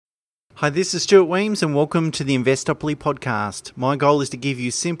Hi, this is Stuart Weems and welcome to the Investopoly podcast. My goal is to give you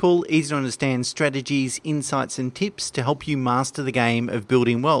simple, easy to understand strategies, insights and tips to help you master the game of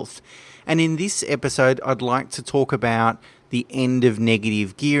building wealth. And in this episode, I'd like to talk about the end of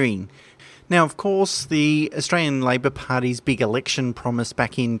negative gearing. Now, of course, the Australian Labor Party's big election promise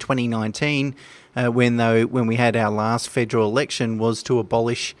back in 2019, when we had our last federal election, was to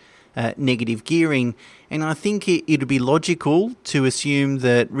abolish negative gearing. And I think it would be logical to assume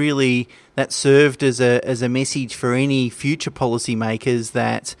that really that served as a message for any future policymakers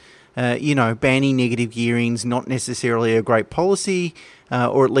that, banning negative gearing is not necessarily a great policy,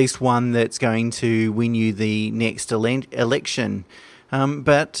 or at least one that's going to win you the next election.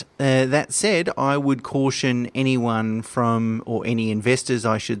 But that said, I would caution anyone any investors,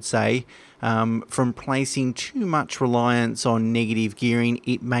 I should say, from placing too much reliance on negative gearing.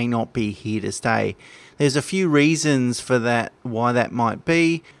 It may not be here to stay. There's a few reasons for that, why that might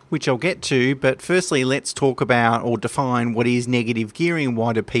be, which I'll get to. But firstly, let's talk about or define what is negative gearing.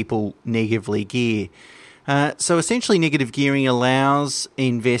 Why do people negatively gear? So essentially, negative gearing allows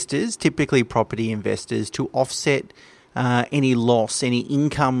investors, typically property investors, to offset any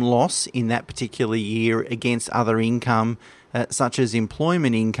income loss in that particular year against other income, such as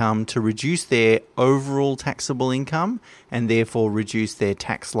employment income, to reduce their overall taxable income and therefore reduce their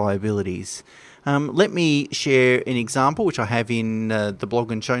tax liabilities. Let me share an example, which I have in the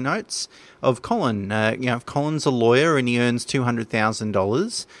blog and show notes, of Colin. If Colin's a lawyer and he earns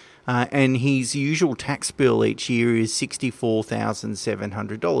 $200,000, and his usual tax bill each year is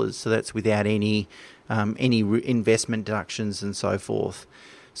 $64,700. So that's without any investment deductions and so forth.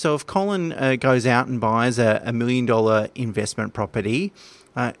 So if Colin goes out and buys a $1 million investment property,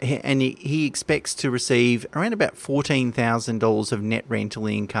 and he expects to receive around about $14,000 of net rental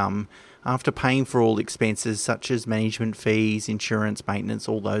income after paying for all expenses such as management fees, insurance, maintenance,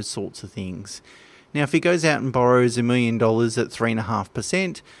 all those sorts of things. Now, if he goes out and borrows $1 million at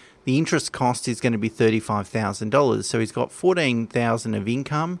 3.5%, the interest cost is going to be $35,000. So he's got $14,000 of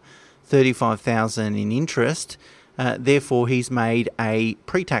income, $35,000 in interest. Therefore, he's made a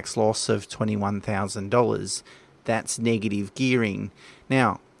pre-tax loss of $21,000. That's negative gearing.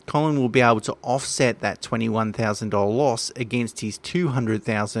 Now, Colin will be able to offset that $21,000 loss against his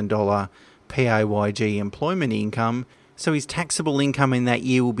 $200,000 PAYG employment income. So his taxable income in that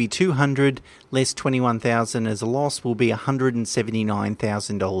year will be $200,000 less $21,000 as a loss will be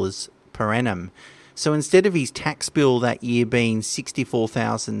 $179,000 per annum. So instead of his tax bill that year being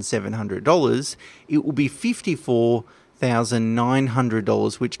 $64,700, it will be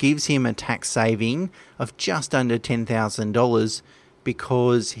 $54,900, which gives him a tax saving of just under $10,000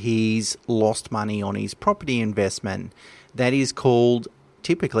 because he's lost money on his property investment. That is called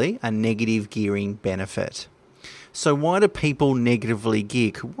typically a negative gearing benefit. So why do people negatively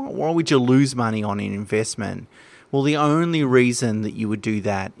gear? Why would you lose money on an investment? Well, the only reason that you would do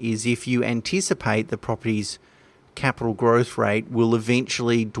that is if you anticipate the property's capital growth rate will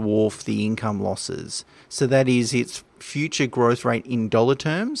eventually dwarf the income losses. So that is, its future growth rate in dollar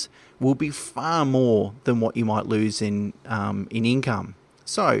terms will be far more than what you might lose in income.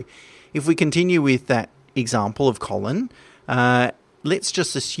 So if we continue with that example of Colin, let's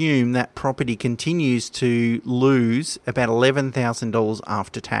just assume that property continues to lose about $11,000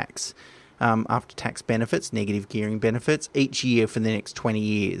 after tax benefits, negative gearing benefits, each year for the next 20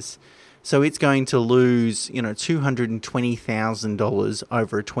 years. So it's going to lose, $220,000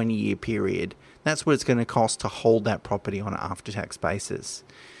 over a 20-year period. That's what it's going to cost to hold that property on an after-tax basis.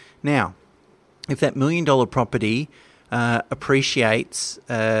 Now, if that $1 million property appreciates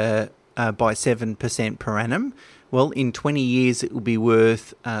by 7% per annum, well, in 20 years it will be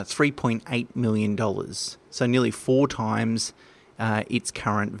worth $3.8 million, so nearly 4 times its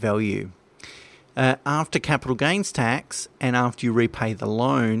current value. After capital gains tax and after you repay the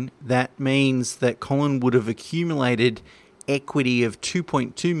loan, that means that Colin would have accumulated equity of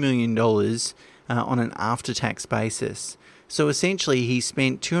 $2.2 million on an after-tax basis. So essentially he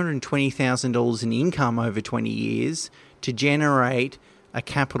spent $220,000 in income over 20 years to generate a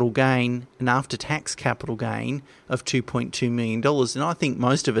capital gain, an after-tax capital gain of $2.2 million. And I think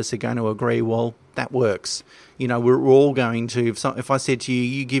most of us are going to agree, well, that works. We're all going to, if I said to you,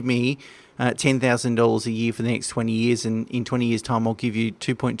 you give me $10,000 a year for the next 20 years, and in 20 years' time I'll give you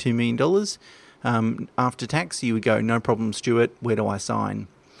 $2.2 million after tax, you would go, no problem, Stuart, where do I sign?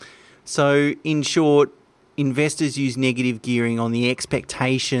 So in short, investors use negative gearing on the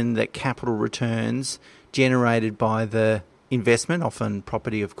expectation that capital returns generated by the investment, often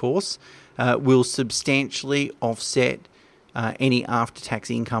property of course, will substantially offset any after-tax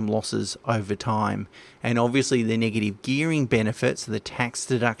income losses over time. And obviously the negative gearing benefits, the tax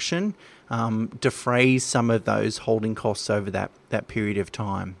deduction, defrays some of those holding costs over that period of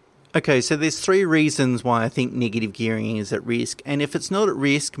time. Okay, so there's 3 reasons why I think negative gearing is at risk. And if it's not at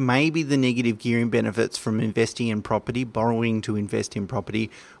risk, maybe the negative gearing benefits from investing in property, borrowing to invest in property,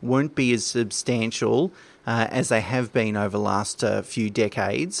 won't be as substantial as they have been over the last few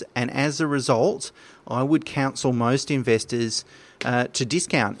decades. And as a result, I would counsel most investors to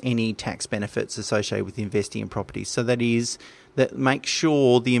discount any tax benefits associated with investing in property. So that is, that make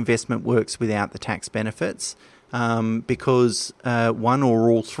sure the investment works without the tax benefits. Because one or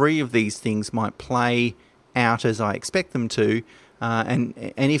all 3 of these things might play out as I expect them to,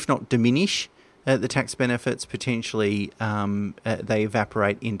 and if not diminish the tax benefits, potentially they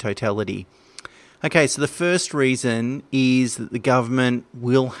evaporate in totality. Okay, so the first reason is that the government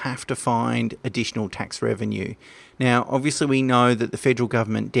will have to find additional tax revenue. Now, obviously we know that the federal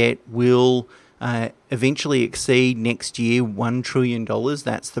government debt will eventually exceed next year $1 trillion.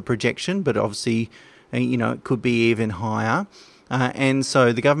 That's the projection, but obviously it could be even higher. And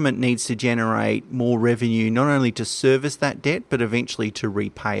so the government needs to generate more revenue, not only to service that debt, but eventually to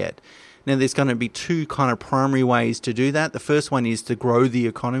repay it. Now, there's going to be 2 kind of primary ways to do that. The first one is to grow the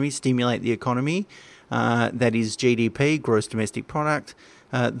economy, stimulate the economy. That is GDP, gross domestic product.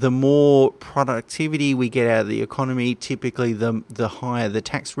 The more productivity we get out of the economy, typically the higher the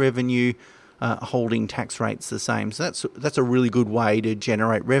tax revenue, holding tax rates the same. So that's a really good way to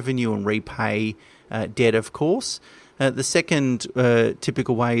generate revenue and repay debt, of course. The second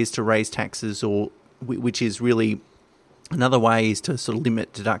typical way is to raise taxes, which is really another way is to sort of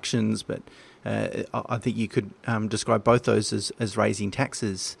limit deductions, but I think you could describe both those as raising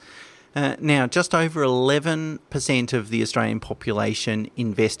taxes. Now, just over 11% of the Australian population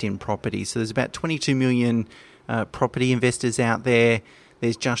invest in property. So there's about 22 million property investors out there.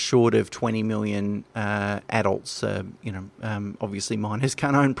 There's just short of 20 million adults. Obviously minors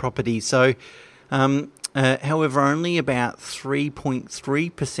can't own property. So however, only about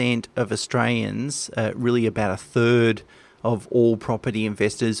 3.3% of Australians, really about a third of all property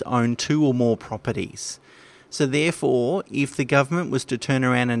investors, own 2 or more properties. So therefore, if the government was to turn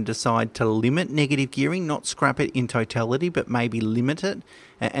around and decide to limit negative gearing, not scrap it in totality, but maybe limit it,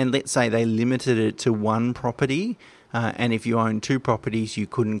 and let's say they limited it to 1 property, and if you own 2 properties, you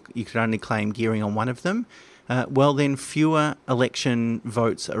could only claim gearing on 1 of them, well then fewer election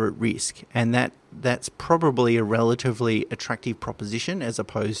votes are at risk, and that's probably a relatively attractive proposition as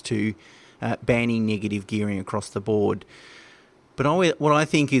opposed to banning negative gearing across the board. But what I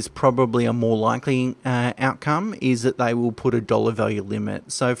think is probably a more likely outcome is that they will put a dollar value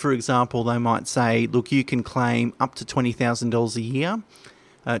limit. So, for example, they might say, look, you can claim up to $20,000 a year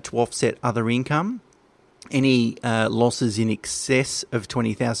to offset other income. Any losses in excess of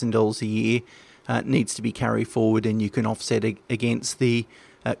 $20,000 a year needs to be carried forward, and you can offset against the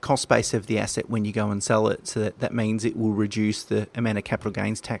cost base of the asset when you go and sell it. So that means it will reduce the amount of capital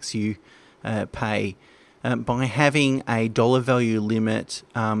gains tax you pay. By having a dollar value limit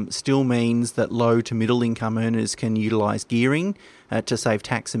still means that low to middle income earners can utilise gearing to save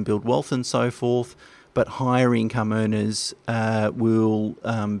tax and build wealth and so forth, but higher income earners will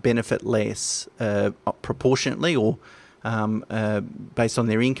benefit less proportionately or based on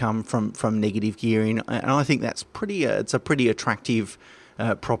their income from negative gearing. And I think that's it's a pretty attractive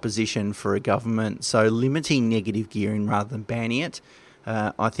proposition for a government. So limiting negative gearing rather than banning it,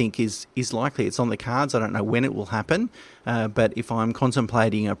 I think is likely. It's on the cards. I don't know when it will happen, but if I'm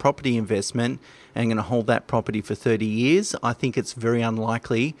contemplating a property investment and going to hold that property for 30 years, I think it's very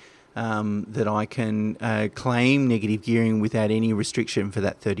unlikely that I can claim negative gearing without any restriction for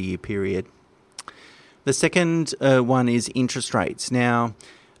that 30-year period. The second one is interest rates. Now,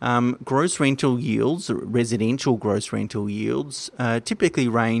 gross rental yields, residential gross rental yields, typically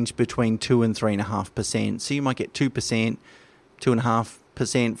range between 2 and 3.5%. So you might get 2%,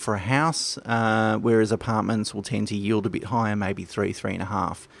 2.5% for a house, whereas apartments will tend to yield a bit higher, maybe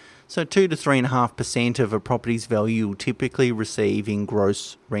 3.5%. So 2 to 3.5% of a property's value will typically receive in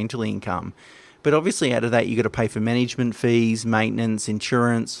gross rental income. But obviously out of that, you've got to pay for management fees, maintenance,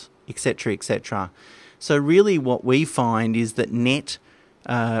 insurance, etc., etc. So really what we find is that net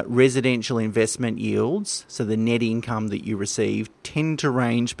residential investment yields, so the net income that you receive, tend to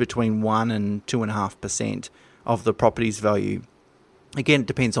range between 1 and 2.5% of the property's value. Again, it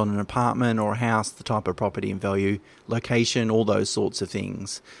depends on an apartment or a house, the type of property and value, location, all those sorts of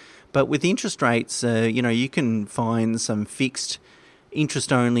things. But with interest rates, you can find some fixed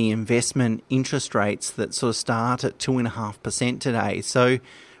interest-only investment interest rates that sort of start at 2.5% today. So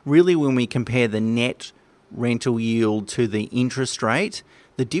really when we compare the net rental yield to the interest rate,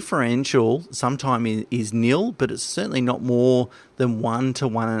 the differential sometimes is nil, but it's certainly not more than 1 to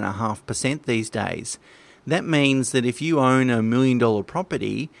 1.5% these days. That means that if you own $1 million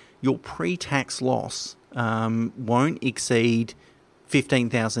property, your pre-tax loss won't exceed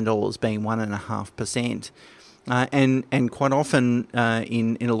 $15,000, being 1.5%. And quite often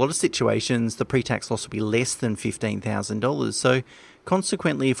in a lot of situations, the pre-tax loss will be less than $15,000. So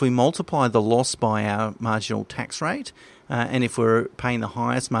consequently, if we multiply the loss by our marginal tax rate, and if we're paying the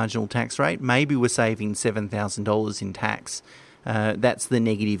highest marginal tax rate, maybe we're saving $7,000 in tax. That's the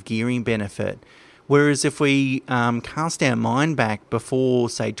negative gearing benefit. Whereas if we cast our mind back before,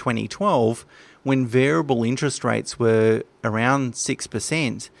 say, 2012, when variable interest rates were around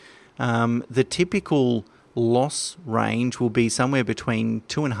 6%, the typical loss range will be somewhere between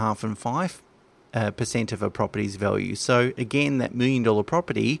 2.5% and 5% of a property's value. So again, that $1 million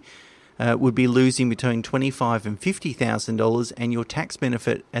property would be losing between $25,000 and $50,000, and your tax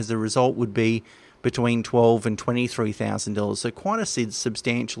benefit as a result would be between $12,000 and $23,000. So quite a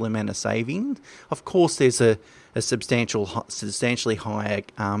substantial amount of saving. Of course, there's a substantially higher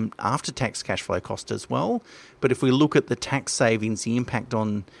after-tax cash flow cost as well. But if we look at the tax savings, the impact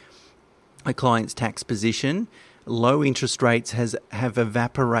on a client's tax position, low interest rates have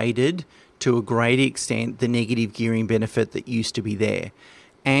evaporated to a great extent the negative gearing benefit that used to be there.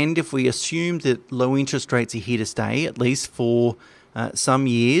 And if we assume that low interest rates are here to stay, at least for some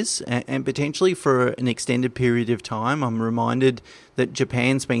years and potentially for an extended period of time, I'm reminded that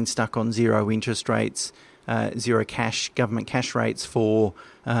Japan's been stuck on zero interest rates, zero government cash rates for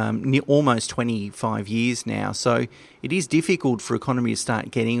almost 25 years now. So it is difficult for economy to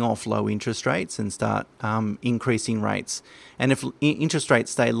start getting off low interest rates and start increasing rates. And if interest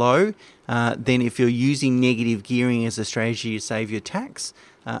rates stay low, then if you're using negative gearing as a strategy to save your tax,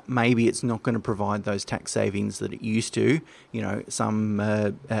 maybe it's not going to provide those tax savings that it used to, some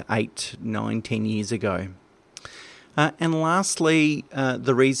 8, 9, 10 years ago. And lastly,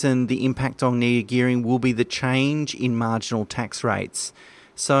 the reason the impact on negative gearing will be the change in marginal tax rates.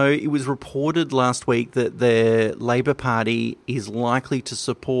 So it was reported last week that the Labor Party is likely to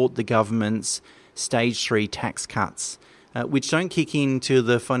support the government's Stage 3 tax cuts, which don't kick into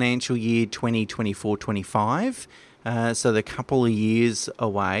the financial year 2024-25, so they're a couple of years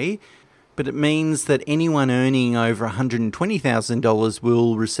away. But it means that anyone earning over $120,000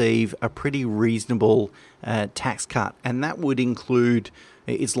 will receive a pretty reasonable tax cut. And that would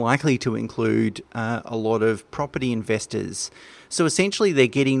it's likely to include a lot of property investors. So essentially they're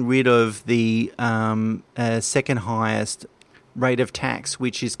getting rid of the second highest rate of tax,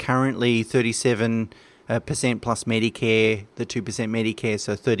 which is currently 37% plus Medicare, the 2% Medicare,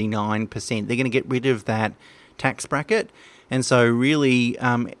 so 39%. They're going to get rid of that tax bracket. And so really,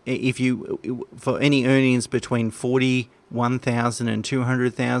 for any earnings between $41,000 and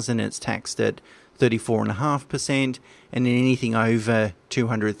 $200,000, it's taxed at 34.5%, and then anything over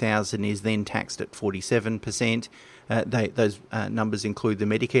 $200,000 is then taxed at 47%. Those numbers include the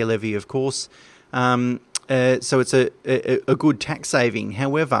Medicare levy, of course. So it's a good tax saving.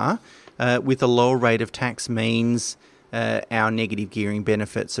 However, with a lower rate of tax means our negative gearing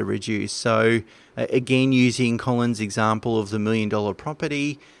benefits are reduced. So again, using Colin's example of the $1 million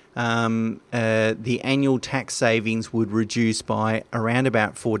property, the annual tax savings would reduce by around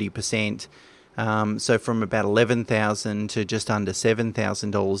about 40%. So from about $11,000 to just under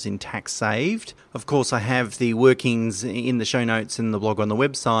 $7,000 in tax saved. Of course, I have the workings in the show notes and the blog on the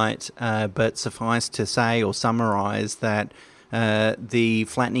website, but suffice to say or summarise that the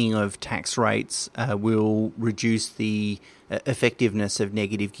flattening of tax rates will reduce the effectiveness of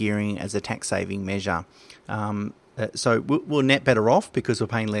negative gearing as a tax saving measure. So we'll net better off because we're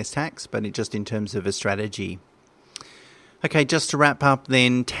paying less tax, but just in terms of a strategy. Okay, just to wrap up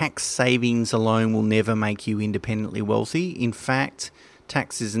then, tax savings alone will never make you independently wealthy. In fact,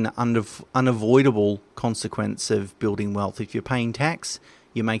 tax is an unavoidable consequence of building wealth. If you're paying tax,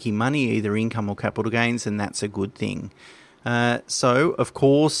 you're making money, either income or capital gains, and that's a good thing. So, of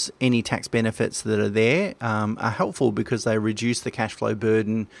course, any tax benefits that are there are helpful because they reduce the cash flow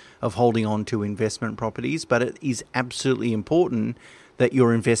burden of holding on to investment properties, but it is absolutely important that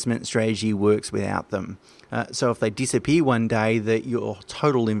your investment strategy works without them. So if they disappear one day, that your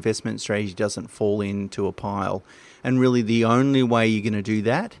total investment strategy doesn't fall into a pile. And really the only way you're going to do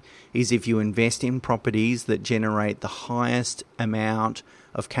that is if you invest in properties that generate the highest amount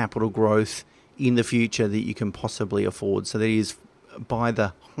of capital growth in the future that you can possibly afford. So that is buy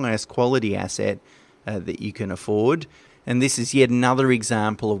the highest quality asset that you can afford. And this is yet another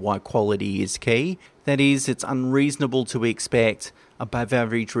example of why quality is key. That is, it's unreasonable to expect above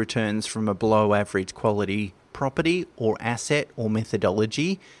average returns from a below average quality property or asset or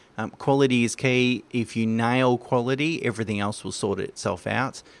methodology. Quality is key. If you nail quality, everything else will sort itself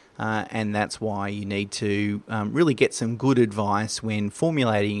out. And that's why you need to really get some good advice when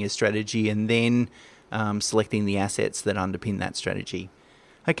formulating your strategy and then selecting the assets that underpin that strategy.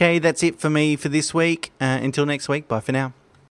 Okay, that's it for me for this week. Until next week, bye for now.